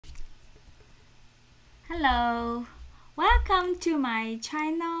Hello, welcome to my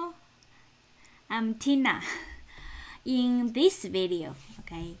channel. I'm Tina. In this video,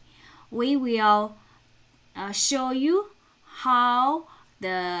 we will show you how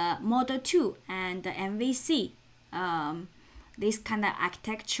the Model 2 and the MVC, this kind of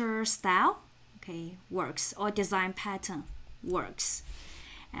architecture style, works, or design pattern works.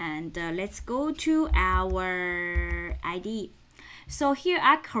 And let's go to our IDE. So here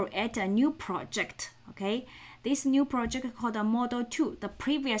I create a new project. This new project is called a Model 2. The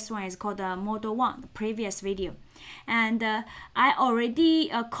previous one is called a Model 1, the previous video. And I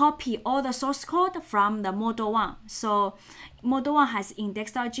already copy all the source code from the Model 1. So Model 1 has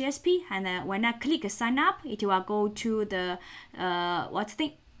index.jsp, and when I click sign up, it will go to the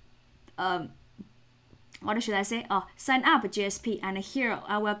sign up JSP, and here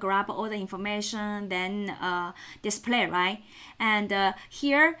I will grab all the information, then display, right? And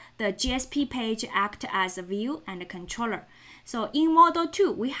here the JSP page act as a view and a controller. So in Model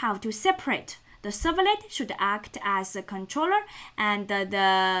 2, we have to separate. The servlet should act as a controller, and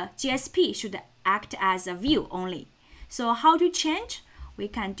the JSP should act as a view only. So how to change? We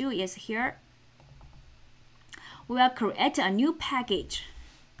can do is here, we will create a new package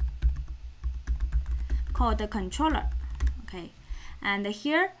called the controller. And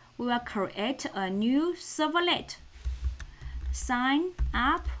here we will create a new servlet, sign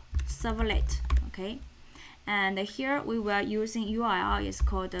up servlet. And here we were using URL is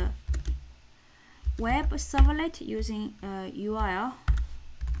called web servlet using URL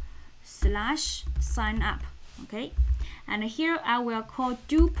 /sign up. And here I will call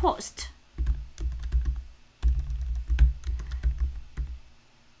do post.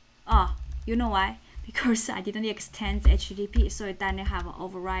 You know why? Because I didn't extend HTTP, so it doesn't have an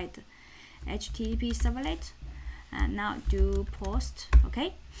override HTTP servlet. And now do post.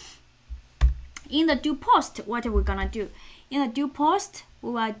 In the do post, what are we gonna do? In the do post,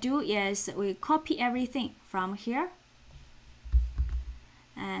 what we will do is we copy everything from here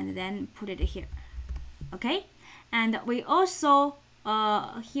and then put it here. And we also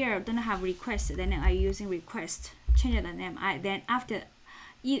here don't have request, then I'm using request, change the name. Then after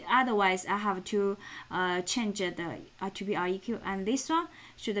otherwise I have to change the attribute REQ, and this one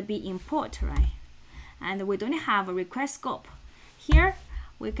should be import, right? And we don't have a request scope. Here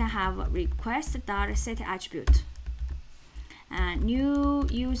we can have a request.set attribute and new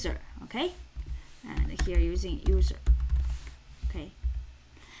user. And here using user.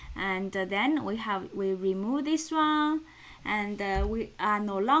 And then we remove this one, and we are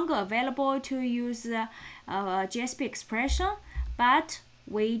no longer available to use JSP expression, but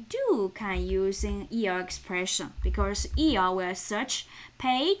we can using EL expression, because EL will search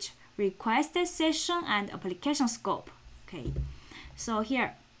page, request session, and application scope. So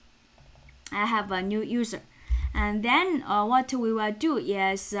here I have a new user, and then what we will do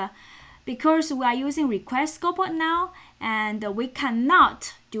is because we are using request scope now, and we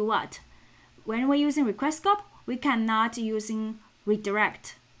cannot do what? When we're using request scope, we cannot using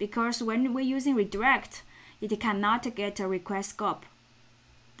redirect, because when we're using redirect, it cannot get a request scope,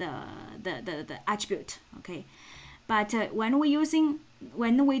 the attribute. But when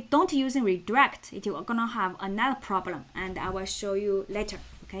we don't using redirect, it will gonna have another problem, and I will show you later.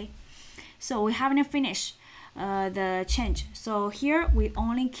 So we haven't finished the change. So here we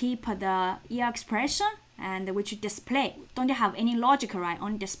only keep the EL expression, and which display don't have any logic, right?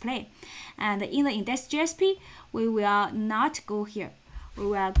 Only display. And in the index.jsp, we will not go here. We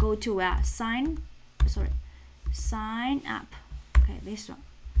will go to sign up. This one,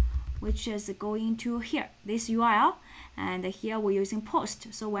 which is going to here, this URL, and here we're using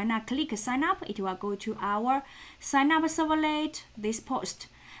post. So when I click sign up, it will go to our sign up servlet, this post.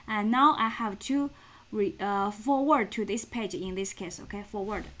 And now I have to forward to this page in this case.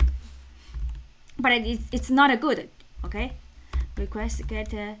 Forward. But it's not a good. Request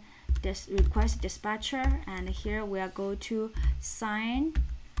get this request dispatcher, and here we'll go to sign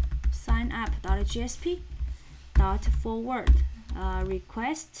up.jsp .forward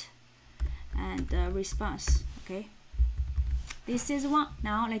request and response. This is one.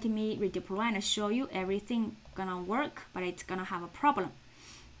 Now let me redeploy and show you everything gonna work, but it's gonna have a problem.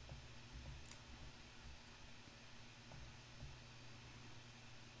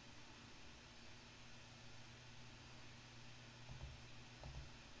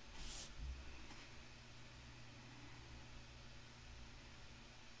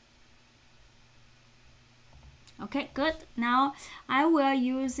 Good. Now I will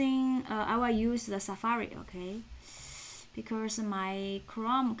use the Safari, because my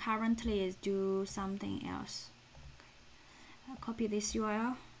Chrome currently is do something else. I'll copy this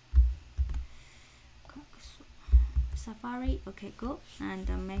URL, Safari. Okay, go and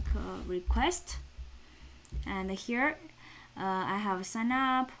make a request. And here I have sign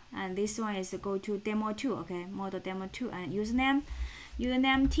up, and this one is go to demo 2. Okay, model demo 2, and username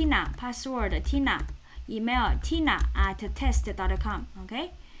Tina, password Tina, email tina@test.com.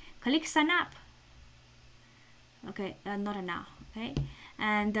 Okay, click sign up. Okay, not now. Okay,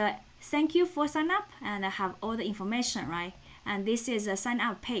 and thank you for sign up, and I have all the information, right? And this is a sign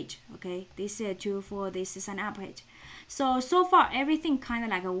up page. Okay, this is for this sign up page. So far everything kind of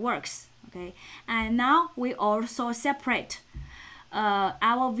like works. Okay, and now we also separate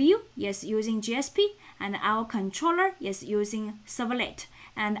our view is using JSP, and our controller is using servlet,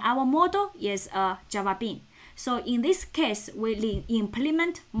 and our model is a Java Bean. So in this case, we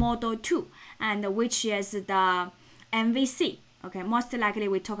implement model 2, and which is the MVC. Okay, most likely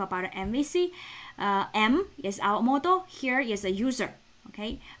we talk about MVC. M is our model. Here is a user.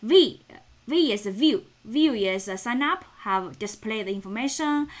 Okay, V is a view. View is a sign up, have display the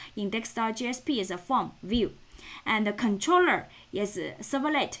information. Index.jsp is a form view, and the controller is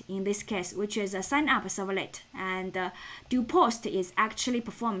servlet in this case, which is a sign up servlet. And do post is actually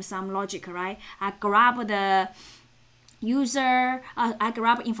perform some logic, right? I grab the user, I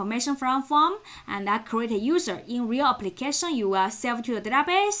grab information from form, and I create a user. In real application, you will save to the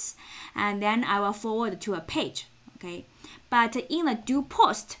database, and then I will forward to a page. Okay, but in the do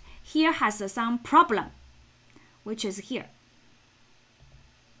post, here has some problem, which is here.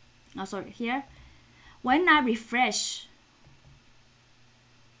 Oh, sorry, here. When I refresh,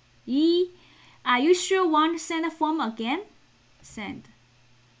 are you sure want to send a form again? Send.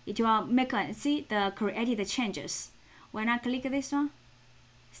 It will make a, see the created changes. When I click this one,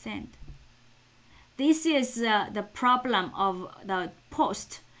 send. This is the problem of the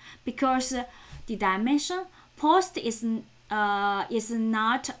post, because the dimension post is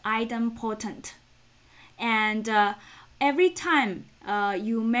not idempotent, and every time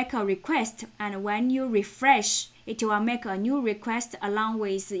you make a request, and when you refresh, it will make a new request along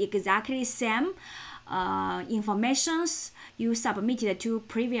with exactly same informations you submitted to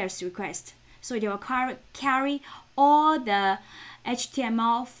previous request. So it will carry all the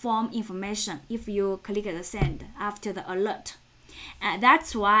HTML form information if you click the send after the alert. And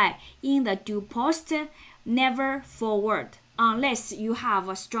that's why in the do post, never forward unless you have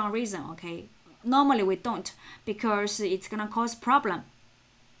a strong reason. Okay, normally we don't, because it's gonna cause problem.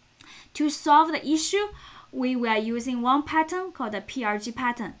 To solve the issue, we were using one pattern called the PRG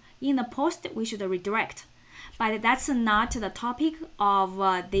pattern. In the post, we should redirect, but that's not the topic of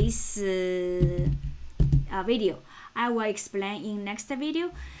this video. I will explain in next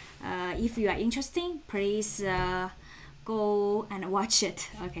video. If you are interested, please go and watch it.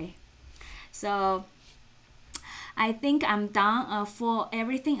 Okay, so I think I'm done for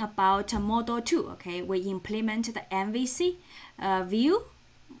everything about model 2. Okay, we implement the MVC view,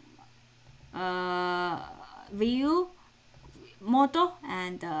 model,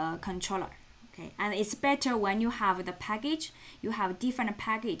 and controller. Okay, and it's better when you have the package, you have different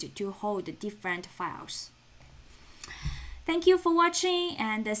package to hold different files. Thank you for watching,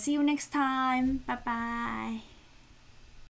 and see you next time. Bye bye.